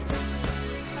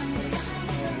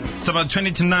It's about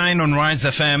 20 to 9 on Rise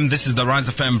FM. This is the Rise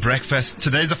FM Breakfast.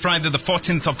 Today is a Friday, the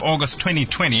 14th of August,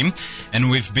 2020. And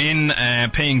we've been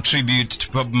paying tribute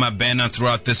to Bob Mabena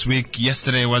throughout this week.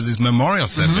 Yesterday was his memorial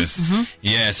service.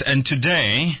 Yes, and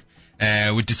today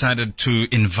we decided to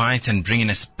invite and bring in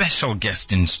a special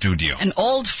guest in studio. An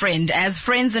old friend, as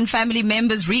friends and family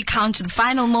members recount the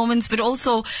final moments, but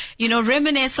also,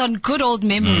 reminisce on good old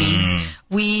memories.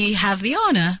 We have the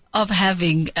honor of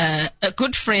having a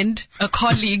good friend, a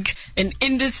colleague, an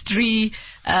industry,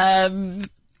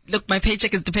 look, my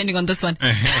paycheck is depending on this one.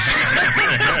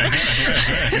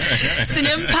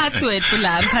 Sinemphatsi wethu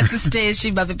la, mphatsi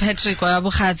Station Manager Patrick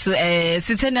Bogatsu.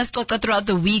 Sithe nasixoxa throughout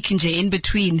the week nje in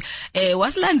between.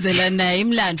 Wasilandzela naye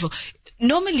imlandvo.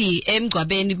 Normally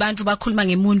emgcwabeni bantu bakhuluma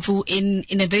ngemuntu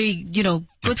in a very, good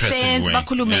Depressing sense. way.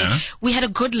 Bakhulume. Yeah. We had a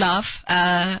good laugh.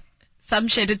 Some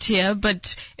shed a tear,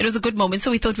 but it was a good moment.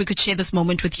 So we thought we could share this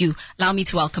moment with you. Allow me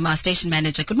to welcome our station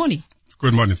manager. Good morning.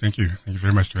 Good morning. Thank you. Thank you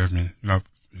very much to have me. I'm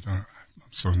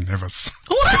so nervous.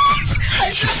 What? I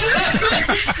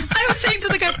was saying to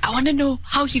the guys, I want to know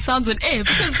how he sounds on air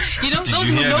because, those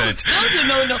you who hear know, that? those who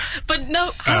know. But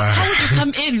no, how would you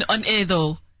come in on air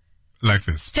though? Like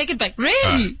this. Take it back.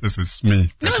 Really? This is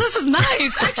me. No, this is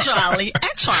nice. Actually.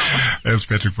 It's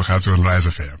Patrick Bogatsu on Rise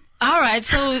FM. All right.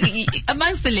 So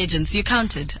amongst the legends, you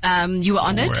counted. You were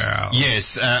honored. Well,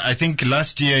 Yes, I think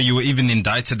last year you were even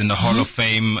indicted in the Hall of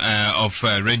Fame of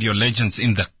radio legends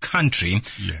in the country.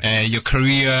 Yes. Your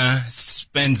career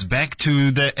spans back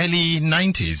to the early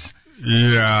 90s.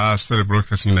 yeah, I started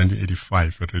broadcasting in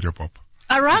 1985 at Radio Pop.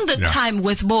 Around the Yeah. time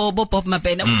with Bob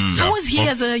Mabena. How Yeah, was he Bob-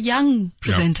 as a young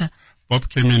presenter? Bob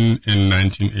came in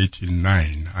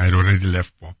 1989. I had already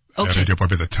left Bob, Okay. Radio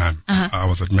Pop at the time. Uh-huh. I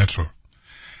was at Metro.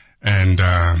 And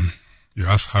you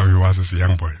asked how he was as a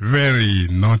young boy. Very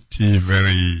naughty,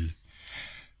 very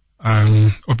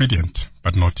obedient,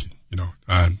 but naughty,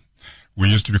 we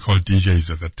used to be called DJs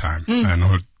at that time. I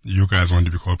know you guys want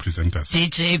to be called presenters.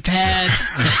 DJ Pat.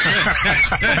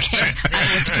 Okay,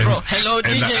 I withdraw. Hello,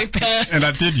 DJ Pat. And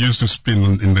I did used to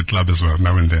spin in the club as well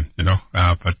now and then, but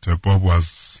Bob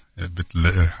was a bit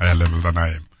higher level than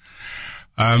I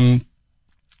am.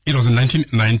 It was in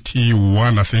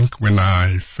 1991, I think, when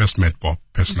I first met Bob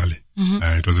personally.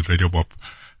 It was at Radio Bob.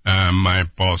 My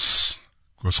boss,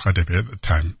 Gus Khadebe at the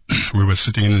time, we were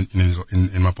sitting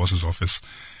in my boss's office,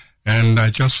 and I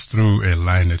just threw a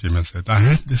line at him and said, I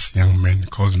heard this young man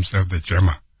calls himself the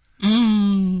Gemma.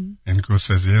 And Gus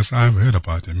says, yes, I've heard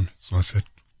about him. So I said,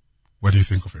 what do you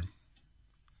think of him?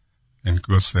 And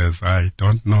Gus says, I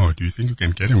don't know. Do you think you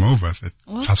can get him over? I said,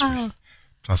 trust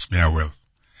me, I will.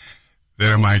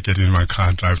 There am I getting in my car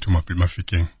and drive to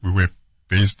Mafikeng. We were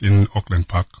based in Auckland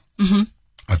Park.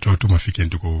 I drove to Mafikeng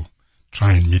to go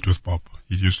try and meet with Bob.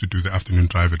 He used to do the afternoon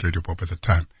drive at Radio Pop at the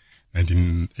time,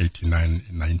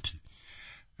 1989-90.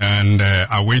 And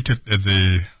I waited at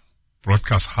the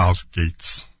broadcast house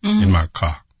gates in my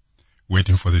car,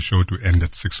 waiting for the show to end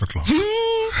at 6 o'clock.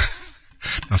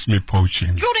 That's me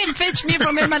poaching. You didn't fetch me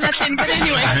from Emalaten, but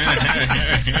anyway.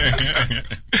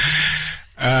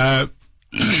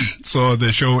 So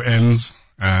the show ends.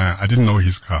 I didn't know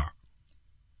his car,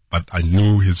 but I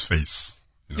knew his face.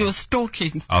 You were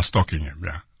stalking. I was stalking him,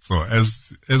 yeah. So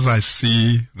as I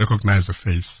recognize the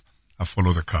face, I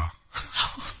follow the car.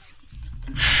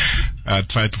 I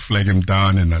tried to flag him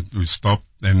down and we stopped,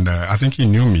 and I think he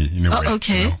knew me in a way.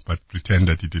 Okay. But pretend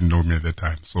that he didn't know me at the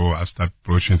time. So I started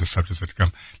broaching the subject. I said,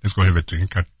 come, let's go have a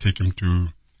drink. I take him to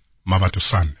Mavato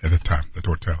Sun at the time, that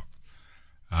hotel.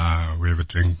 We have a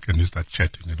drink and we start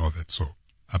chatting and all that. So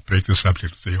I break the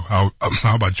subject and say, how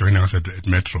about joining us at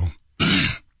Metro?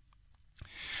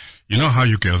 You know how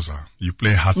you girls are. You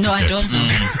play hard to get. No, I don't know.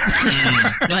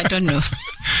 No, I don't know.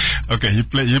 Okay, he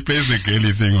plays the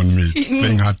girly thing on me,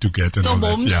 playing hard to get and all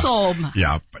that.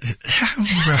 Yeah.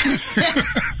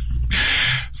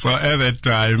 So at that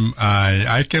time,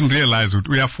 I can realize that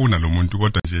we are funa no muntu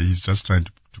kodwa nje he's just trying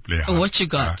to play hard. What you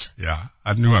got? Yeah,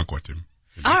 I knew I got him.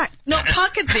 All right. No,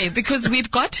 park it there because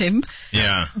we've got him.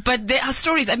 Yeah. But there are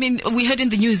stories. I mean, we heard in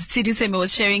the news, CD Sema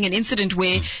was sharing an incident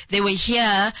where they were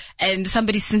here and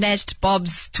somebody snatched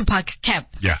Bob's Tupac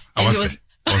cap. Yeah, I was there.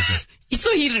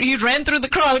 So he ran through the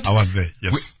crowd. I was there,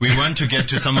 yes. We want to get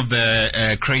to some of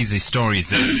the crazy stories,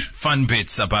 the fun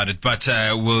bits about it, but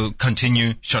we'll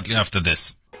continue shortly after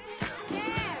this.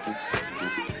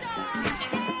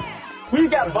 We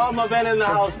got Bob Mabena in the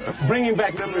house, bringing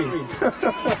back memories.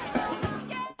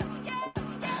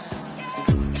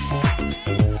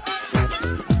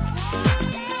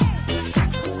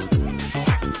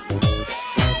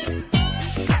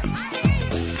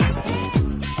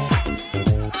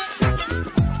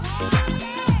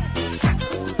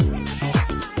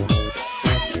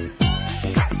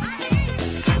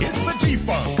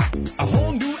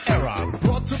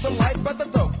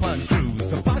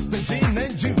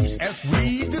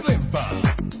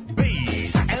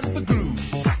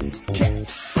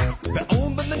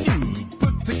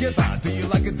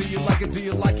 check it till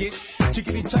you like it.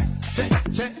 Chickity check, check,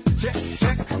 check, check,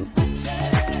 check.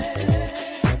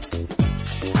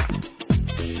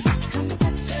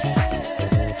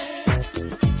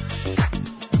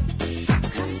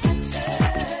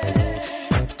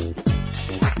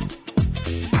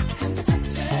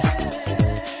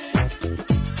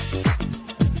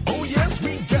 Oh yes,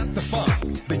 we got the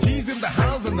funk. The G's in the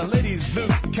house and the ladies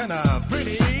look kinda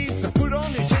pretty. So put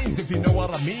on your chains if you know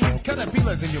what I mean.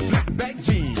 Caterpillars in your black bag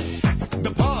jeans.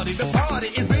 The party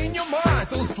is in your mind.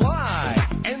 So slide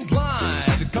and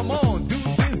glide. Come on, do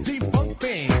this G-funk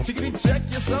thing. Chickity check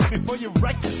yourself before you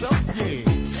wreck yourself, yeah.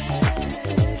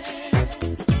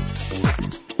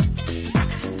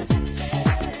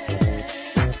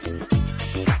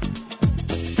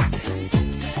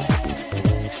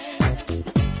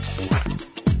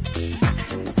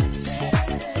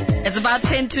 It's about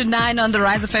 10 to 9 on the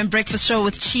Rise FM Breakfast Show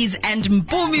with Cheese and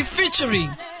Mbumi featuring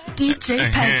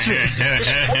DJ Patrick.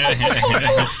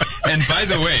 And by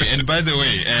the way,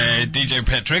 DJ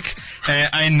Patrick,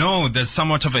 I know there's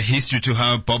somewhat of a history to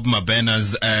how Bob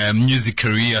Mabena's music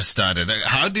career started.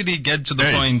 How did he get to the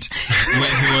point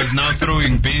where he was now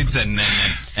throwing beats and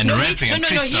rapping and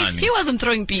freestyling? He wasn't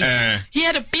throwing beats. He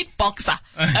had a beatboxer,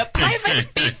 a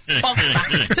private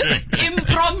beatboxer,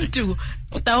 impromptu.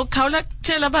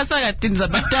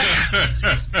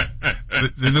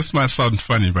 This might sound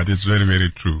funny, but it's very, very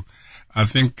true. I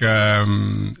think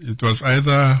it was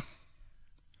either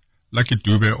Lucky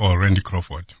Dube or Randy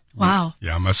Crawford. Wow.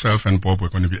 Yeah, myself and Bob were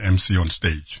going to be MC on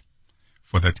stage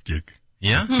for that gig.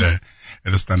 Yeah?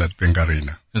 At the Standard Bank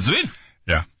Arena. Sweet.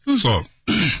 Yeah. So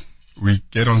we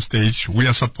get on stage. We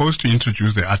are supposed to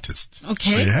introduce the artist.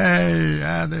 Okay. Say,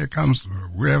 hey, there comes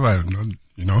whoever,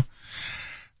 you know.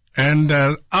 And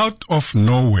out of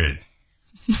nowhere,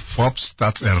 Bob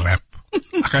starts a rap.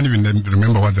 I can't even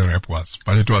remember what the rap was,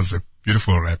 but it was a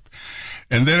beautiful rap.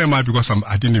 And there am I, because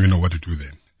I didn't even know what to do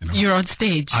then. You know? You're on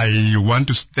stage. I want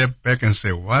to step back and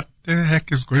say, what the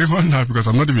heck is going on now? Because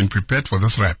I'm not even prepared for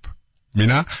this rap.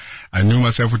 Mina, I knew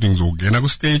myself with things. Get on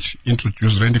stage,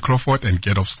 introduce Randy Crawford, and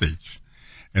get off stage.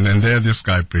 And then there, this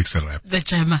guy breaks a rap. The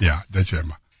jammer. Yeah, the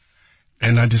jammer.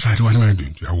 And I decided, what am I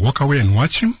doing? Do I walk away and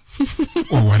watch him?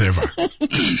 Or whatever?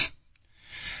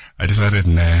 I decided,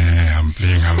 nah, I'm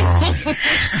playing along.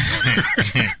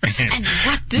 And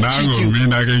what did you do?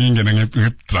 Now,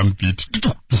 trumpet.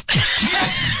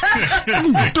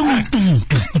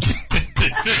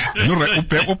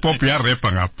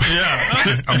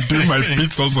 I'm doing my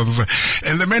beats also.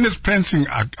 And the man is prancing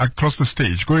across the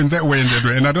stage, going that way and that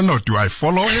way. And I don't know, do I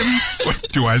follow him or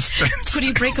do I stand? Could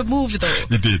he break a move though?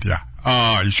 He did, yeah.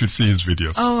 You should see his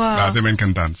videos. Oh, wow. The man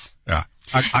can dance. Yeah.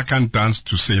 I can't dance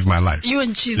to save my life. You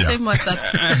and Cheese, same WhatsApp.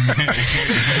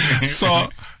 So,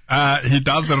 he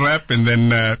does the rap and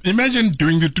then, imagine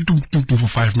doing the for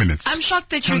 5 minutes. I'm shocked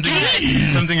that you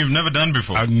can. Something you've never done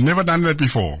before. I've never done that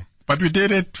before. But we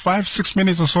did it 5-6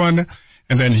 minutes or so, and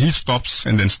then he stops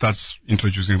and then starts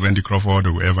introducing Randy Crawford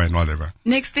or whoever and whatever.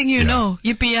 Next thing you know,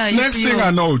 yippee. Next thing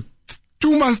I know,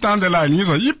 2 months down the line, he's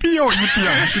like, yippee.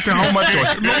 How much?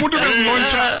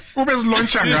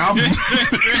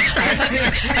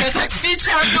 It's like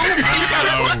feature.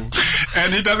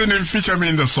 And he doesn't even feature me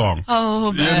in the song.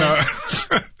 Oh, man. You know?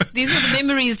 These are the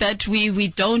memories that we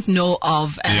don't know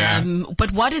of.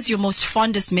 But what is your most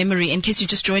fondest memory? In case you're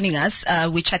just joining us,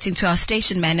 we're chatting to our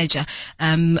station manager,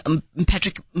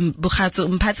 Patrick Bogatsu.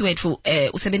 Mphatsi wethu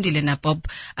usebenzile na Bob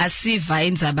asiva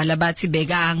indzaba labathi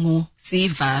bekangu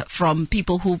siva from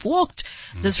people who've walked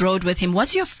this road with him.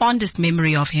 What's your fondest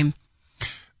memory of him?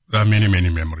 There are many, many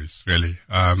memories, really.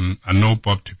 I know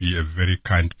Bob to be a very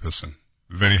kind person,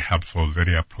 very helpful,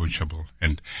 very approachable.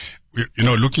 And, you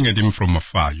know, looking at him from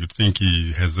afar, you'd think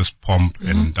he has this pomp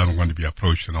and doesn't want to be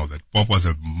approached and all that. Bob was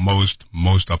a most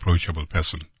approachable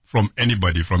person. From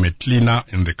anybody, from a cleaner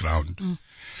in the ground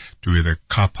to the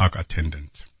car park attendant.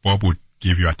 Bob would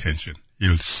give you attention.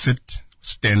 He'll sit,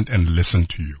 stand and listen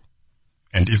to you.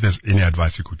 And if there's any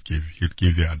advice he could give, he'd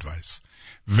give the advice.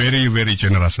 Very, very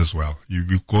generous as well.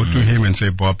 You go to him and say,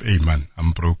 Bob, hey man,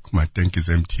 I'm broke, my tank is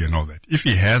empty and all that. If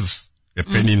he has a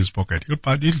penny in his pocket,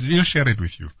 he'll share it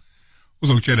with you.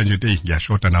 Until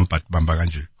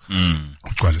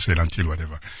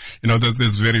whatever. You know,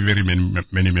 there's very, very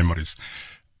many memories.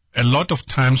 A lot of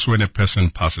times when a person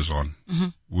passes on,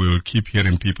 we'll keep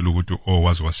hearing people who would do,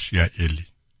 was sheer early.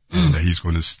 And he's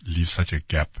going to leave such a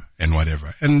gap and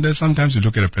whatever. And sometimes you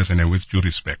look at a person and with due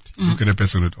respect, you look at a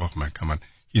person with, oh man, come on,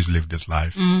 he's lived his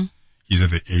life. He's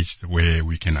at the age where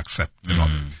we can accept, you know.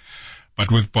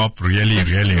 But with Bob, really,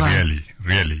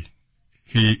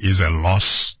 he is a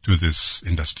loss to this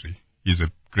industry. He's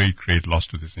a great, great loss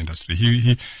to this industry.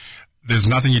 there's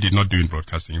nothing he did not do in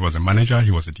broadcasting. He was a manager,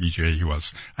 he was a DJ,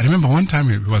 I remember one time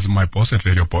he was my boss at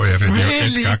Radio Boy, Radio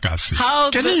Really? at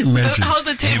Gagasi. Can you imagine? How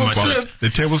the tables flip? The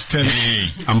tables turn.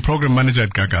 I'm program manager at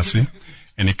Gagasi,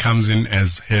 and he comes in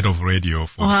as head of radio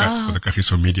for the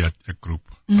Kagiso Media Group,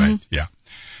 right? Yeah.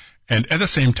 And at the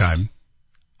same time,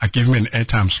 I give him an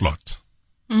airtime slot.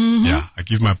 Mm-hmm. Yeah, I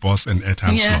give my boss an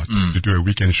airtime slot to do a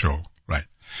weekend show, right?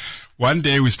 One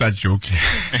day we start joking.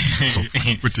 So,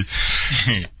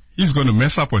 he's going to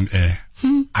mess up on air.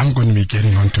 I'm going to be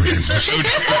getting onto him. And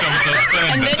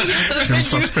then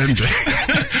suspend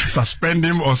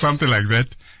him or something like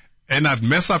that. And I'd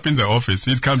mess up in the office.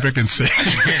 He'd come back and say,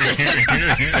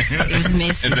 it was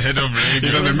messy. As the head of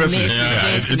radio.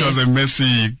 It was a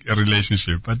messy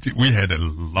relationship. But we had a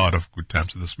lot of good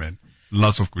times with this man.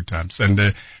 Lots of good times.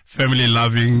 And family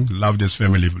loving, loved his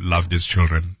family, loved his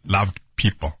children, loved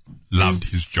people, loved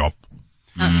his job.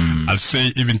 I'll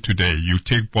say even today, you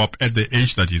take Bob at the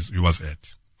age that he was at,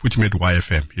 put him at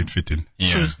YFM, he'd fit in.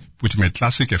 Yeah. Put him at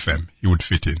Classic FM, he would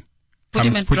fit in. Put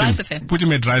him at Rise FM. Put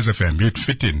him at Rise FM, he'd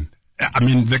fit in. I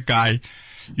mean, the guy,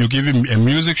 you give him a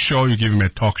music show, you give him a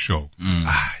talk show.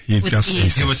 He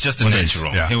was just a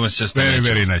natural. Yeah. He was just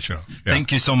very natural. Yeah.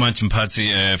 Thank you so much,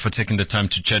 Mpatsi, for taking the time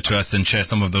to chat to us and share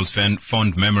some of those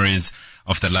fond memories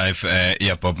of the life,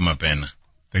 Bob Mabena.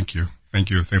 Thank you.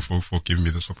 Thanks for giving me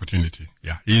this opportunity.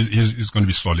 Yeah. He's going to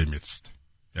be sorely missed.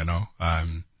 You know,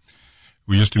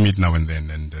 we used to meet now and then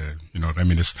and,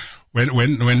 reminisce. When,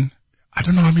 I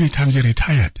don't know how many times he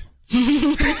retired.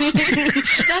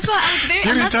 That's why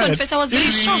I must confess, I was very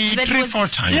shocked that he was,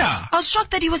 3-4 times. Yeah. I was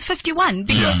shocked that he was 51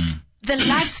 because the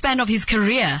lifespan of his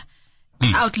career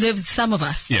outlives some of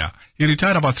us. Yeah. He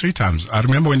retired about 3 times. I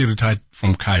remember when he retired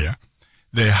from Kaya,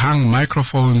 they hung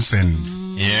microphones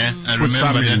and I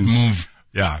remember that move.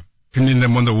 Yeah. Pinning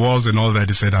them on the walls and all that.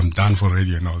 He said, I'm done for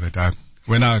radio and all that.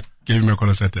 When I gave him a call,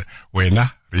 I said,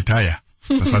 Wena, retire.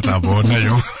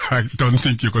 I don't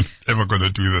think you're ever going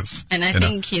to do this. And I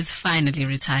think he's finally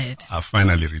retired.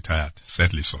 Finally retired.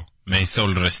 Sadly so. May his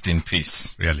soul rest in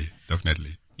peace. Really,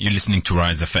 definitely. You're listening to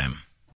Rise FM.